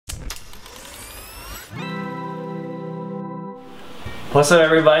What's up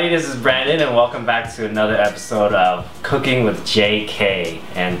everybody, this is Brandon and welcome back to another episode of Cooking with JK.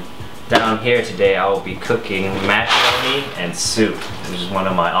 And down here today I will be cooking macaroni and soup, which is one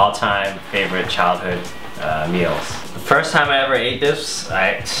of my all-time favorite childhood meals. The first time I ever ate this,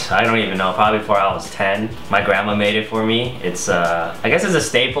 I don't even know, probably before I was 10. My grandma made it for me. It's I guess it's a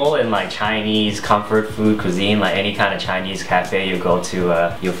staple in like Chinese comfort food cuisine, like any kind of Chinese cafe you go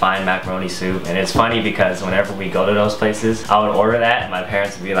to, you'll find macaroni soup. And it's funny because whenever we go to those places, I would order that and my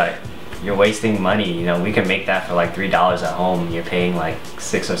parents would be like, you're wasting money, you know, we can make that for like $3 at home and you're paying like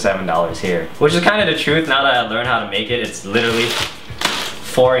 $6 or $7 here. Which is kind of the truth now that I learned how to make it. It's literally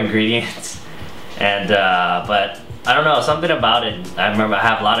 4 ingredients. And but I don't know, something about it. I remember I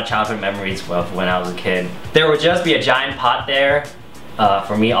have a lot of childhood memories of when I was a kid. There would just be a giant pot there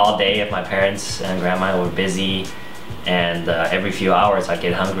for me all day if my parents and grandma were busy, and every few hours I'd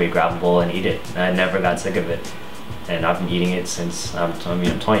get hungry, grab a bowl and eat it. And I never got sick of it. And I've been eating it since, I'm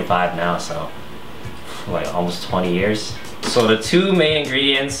 25 now, so like almost 20 years. So the 2 main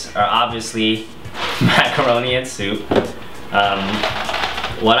ingredients are obviously macaroni and soup.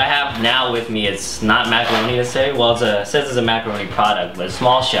 What I have now with me is not macaroni to say. Well, it says it's a macaroni product, but it's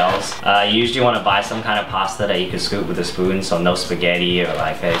small shells. You usually want to buy some kind of pasta that you can scoop with a spoon, so no spaghetti or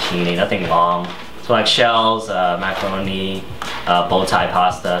like fettuccine, nothing long. So like shells, macaroni, bow tie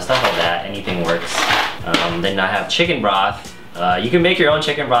pasta, stuff like that, anything works. Then I have chicken broth. You can make your own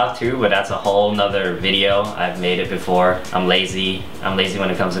chicken broth too, but that's a whole nother video. I've made it before. I'm lazy. I'm lazy when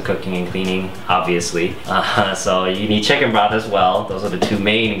it comes to cooking and cleaning, obviously. So you need chicken broth as well. Those are the 2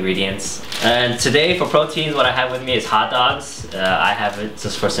 main ingredients. And today for proteins, what I have with me is hot dogs. I have it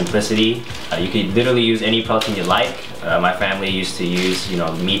just for simplicity. You could literally use any protein you like. My family used to use, you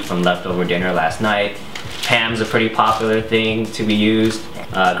know, meat from leftover dinner last night. Ham's a pretty popular thing to be used.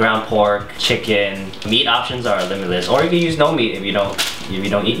 Ground pork, chicken. Meat options are limitless, or you can use no meat if you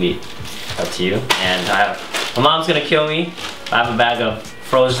don't eat meat. Up to you. And my mom's gonna kill me. I have a bag of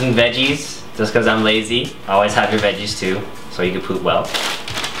frozen veggies just because I'm lazy. Always have your veggies too, so you can poop well.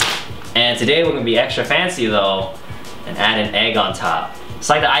 And today we're gonna be extra fancy though, and add an egg on top. It's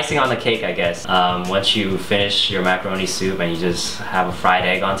like the icing on the cake, I guess. Once you finish your macaroni soup and you just have a fried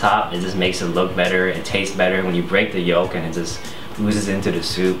egg on top, it just makes it look better, it tastes better when you break the yolk and it just oozes into the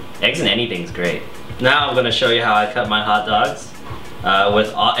soup. Eggs in anything is great. Now I'm gonna show you how I cut my hot dogs.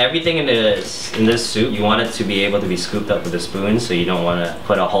 With everything in this soup, you want it to be able to be scooped up with a spoon, so you don't want to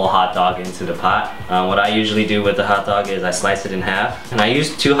put a whole hot dog into the pot. What I usually do with the hot dog is I slice it in half. And I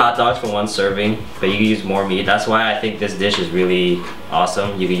use 2 hot dogs for 1 serving, but you can use more meat. That's why I think this dish is really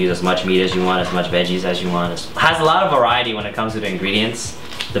awesome. You can use as much meat as you want, as much veggies as you want. It has a lot of variety when it comes to the ingredients.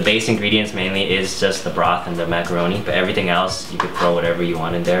 The base ingredients mainly is just the broth and the macaroni, but everything else you could throw whatever you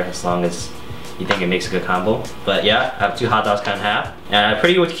want in there as long as you think it makes a good combo. But yeah, I have 2 hot dogs cut in half, and I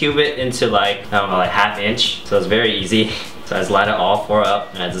pretty much cube it into like, I don't know, like 1/2 inch, so it's very easy. So I just line it all 4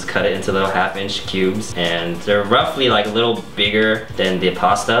 up and I just cut it into little 1/2 inch cubes, and they're roughly like a little bigger than the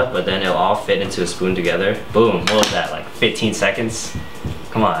pasta, but then it'll all fit into a spoon together. Boom, what was that, like 15 seconds?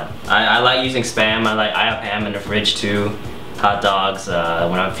 Come on. I like using Spam. I have ham in the fridge too. Hot dogs,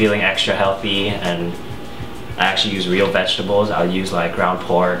 when I'm feeling extra healthy and I actually use real vegetables, I'll use like ground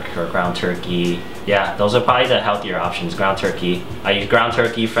pork or ground turkey. Yeah, those are probably the healthier options, ground turkey. I use ground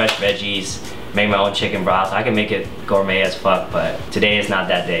turkey, fresh veggies, make my own chicken broth. I can make it gourmet as fuck, but today is not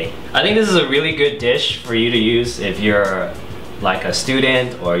that day. I think this is a really good dish for you to use if you're like a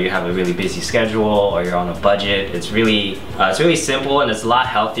student, or you have a really busy schedule, or you're on a budget. It's really simple, and it's a lot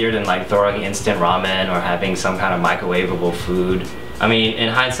healthier than like throwing instant ramen or having some kind of microwavable food. I mean, in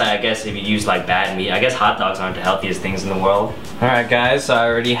hindsight, I guess if you use like bad meat, I guess hot dogs aren't the healthiest things in the world. Alright guys, so I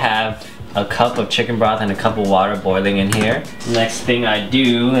already have a cup of chicken broth and a cup of water boiling in here. Next thing I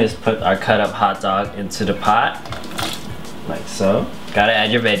do is put our cut up hot dog into the pot, like so. Gotta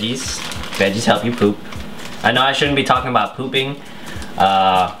add your veggies. Veggies help you poop. I know I shouldn't be talking about pooping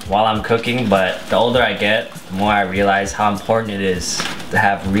while I'm cooking, but the older I get, the more I realize how important it is to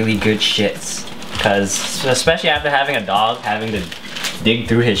have really good shits. Because especially after having a dog, having to dig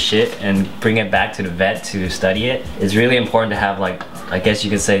through his shit and bring it back to the vet to study it, it's really important to have, like, I guess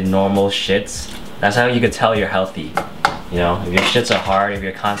you could say, normal shits. That's how you could tell you're healthy. You know, if your shits are hard, if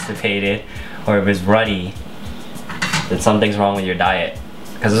you're constipated, or if it's ruddy, then something's wrong with your diet.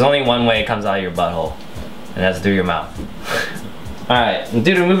 Because there's only one way it comes out of your butthole, and that's through your mouth. Alright,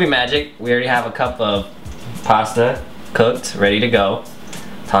 due to movie magic, we already have a cup of pasta cooked, ready to go.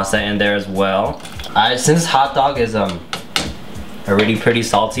 Toss that in there as well. Since hot dog is already pretty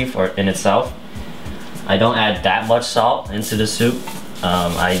salty in itself, I don't add that much salt into the soup.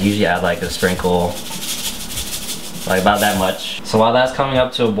 I usually add like a sprinkle like about that much. So while that's coming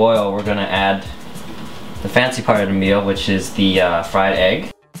up to a boil, we're gonna add the fancy part of the meal, which is the fried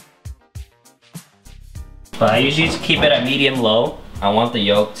egg. But I usually keep it at medium-low. I want the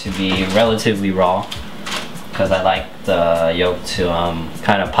yolk to be relatively raw because I like the yolk to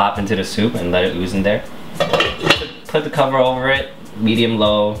kind of pop into the soup and let it ooze in there. Put the cover over it,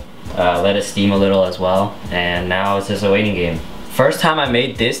 medium-low, let it steam a little as well, and now it's just a waiting game. First time I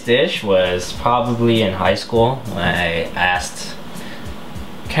made this dish was probably in high school when I asked,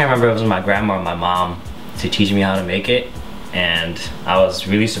 I can't remember if it was my grandma or my mom, to teach me how to make it, and I was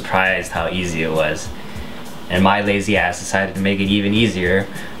really surprised how easy it was. And my lazy ass decided to make it even easier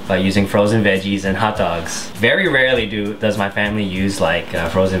by using frozen veggies and hot dogs. Very rarely does my family use like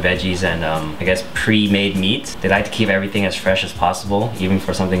frozen veggies and I guess pre-made meat. They like to keep everything as fresh as possible, even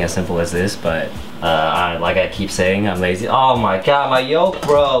for something as simple as this, but like I keep saying, I'm lazy. Oh my god, my yolk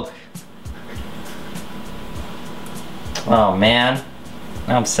broke! Oh man,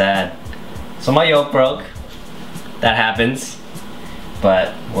 now I'm sad. So my yolk broke. That happens,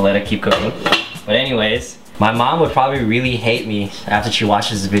 but we'll let it keep cooking. But anyways, my mom would probably really hate me after she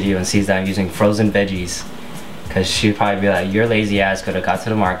watches this video and sees that I'm using frozen veggies, because she'd probably be like, your lazy ass could have got to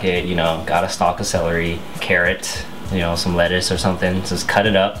the market, you know, got a stalk of celery, carrot, you know, some lettuce or something, just cut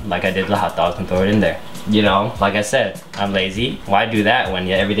it up like I did the hot dogs and throw it in there. You know, like I said, I'm lazy. Why do that when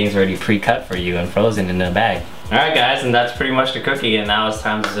everything's already pre-cut for you and frozen in a bag? Alright guys, and that's pretty much the cookie, and now it's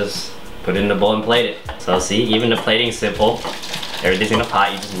time to just put it in the bowl and plate it. So see, even the plating's simple. Everything's in a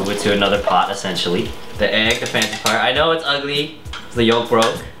pot, you just move it to another pot essentially. The egg, the fancy part. I know it's ugly, the yolk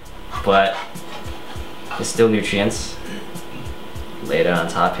broke, but it's still nutrients. Lay it on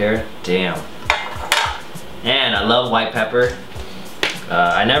top here, damn. And I love white pepper.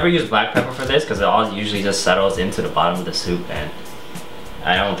 I never use black pepper for this because it all usually just settles into the bottom of the soup, and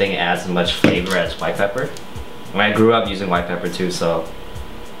I don't think it adds as much flavor as white pepper. I grew up using white pepper too, so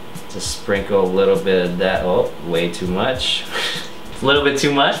just sprinkle a little bit of that. Oh, way too much. It's a little bit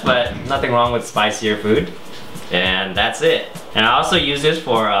too much, but nothing wrong with spicier food. And that's it. And I also use this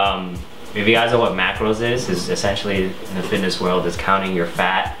for, if you guys know what macros is essentially in the fitness world is counting your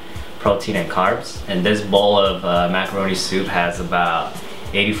fat, protein, and carbs. And this bowl of macaroni soup has about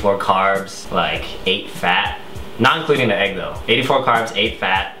 84 carbs, like 8 fat. Not including the egg though. 84 carbs, 8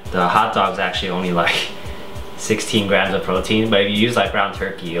 fat. The hot dog's actually only like 16 grams of protein, but if you use like ground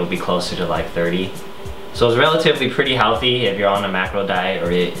turkey, it'll be closer to like 30. So it's relatively pretty healthy if you're on a macro diet,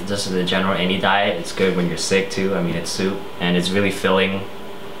 or just in the general any diet. It's good when you're sick too. I mean, it's soup and it's really filling,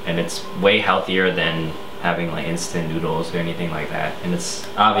 and it's way healthier than having like instant noodles or anything like that. And it's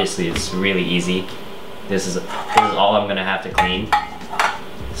obviously it's really easy. This is all I'm gonna have to clean,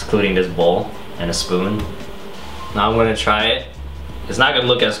 including this bowl and a spoon. Now I'm gonna try it. It's not gonna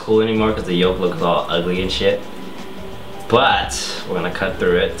look as cool anymore because the yolk looks all ugly and shit. But we're gonna cut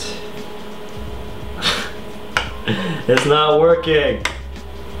through it. It's not working.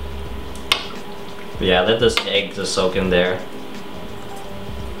 But yeah, let this egg just soak in there.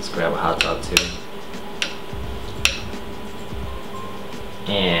 Let's grab a hot dog too.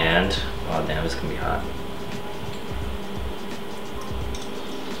 And oh damn, it's gonna be hot.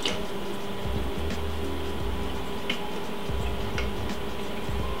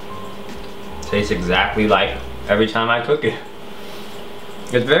 Tastes exactly like every time I cook it.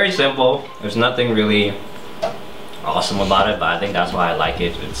 It's very simple. There's nothing really awesome about it, but I think that's why I like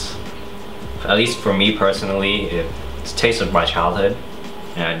it. It's, at least for me personally, it's taste of my childhood,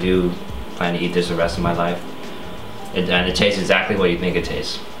 and I do plan to eat this the rest of my life. And it tastes exactly what you think it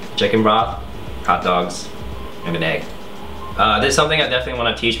tastes. Chicken broth, hot dogs, and an egg. This is something I definitely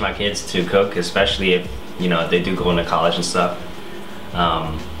want to teach my kids to cook, especially if, you know, they do go into college and stuff.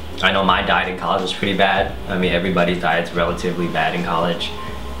 I know my diet in college was pretty bad. I mean, everybody's diet's relatively bad in college.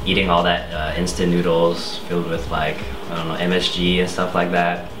 Eating all that instant noodles filled with like, I don't know, MSG and stuff like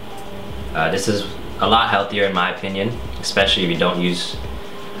that. This is a lot healthier in my opinion, especially if you don't use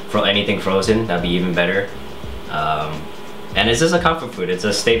anything frozen. That'd be even better. And it's just a comfort food. It's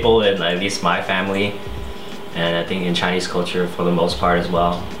a staple in at least my family, and I think in Chinese culture for the most part as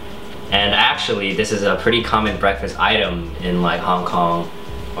well. And actually, this is a pretty common breakfast item in like Hong Kong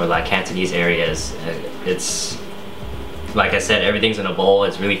or like Cantonese areas. It's, like I said, everything's in a bowl.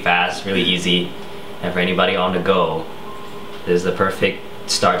 It's really fast, really easy, and for anybody on the go, this is the perfect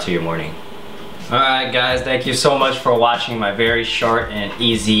start to your morning. Alright guys, thank you so much for watching my very short and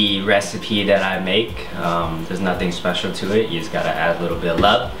easy recipe that I make. There's nothing special to it, you just gotta add a little bit of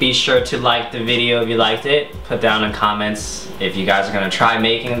love. Be sure to like the video if you liked it. Put down in comments if you guys are gonna try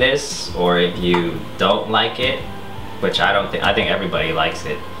making this, or if you don't like it, which I don't think, I think everybody likes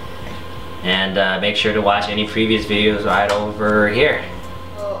it. and make sure to watch any previous videos right over here.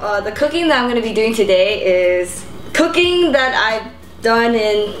 So, the cooking that I'm going to be doing today is cooking that I've done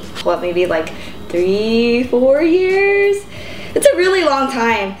in, what, maybe like 3-4 years? It's a really long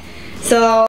time. So